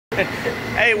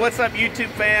Hey, what's up, YouTube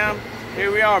fam?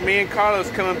 Here we are, me and Carlos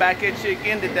coming back at you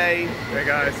again today. Hey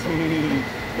guys.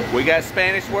 We got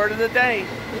Spanish word of the day,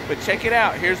 but check it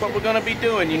out. Here's what we're going to be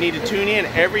doing. You need to tune in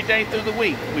every day through the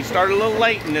week. We started a little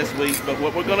late in this week, but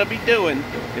what we're going to be doing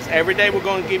is every day we're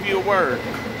going to give you a word,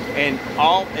 and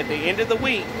all at the end of the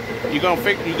week, you got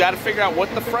to figure out what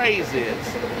the phrase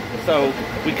is. So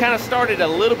we kind of started a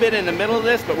little bit in the middle of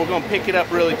this, but we're going to pick it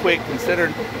up really quick,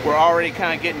 considering we're already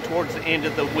kind of getting towards the end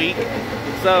of the week.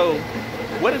 So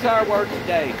what is our word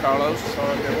today, Carlos?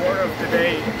 So the word of the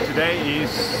day today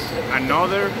is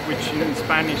another, which in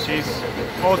Spanish is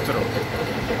otro.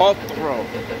 Otro.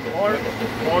 Or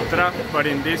otra, but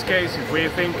in this case, if we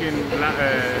think in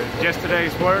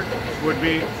yesterday's word, would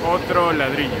be otro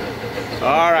ladrillo. So,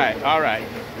 all right.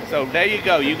 So there you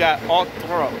go. You got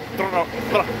otro.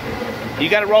 You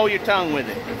got to roll your tongue with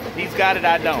it. He's got it,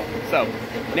 I don't. So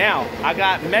now I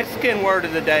got Mexican word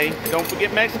of the day. Don't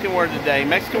forget Mexican word of the day.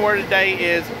 Mexican word of the day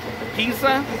is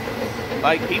pizza,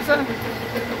 like pizza,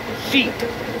 sheep,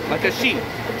 like a sheep.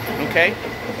 Okay,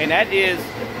 and that is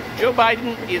Joe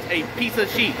Biden is a piece of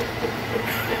sheep.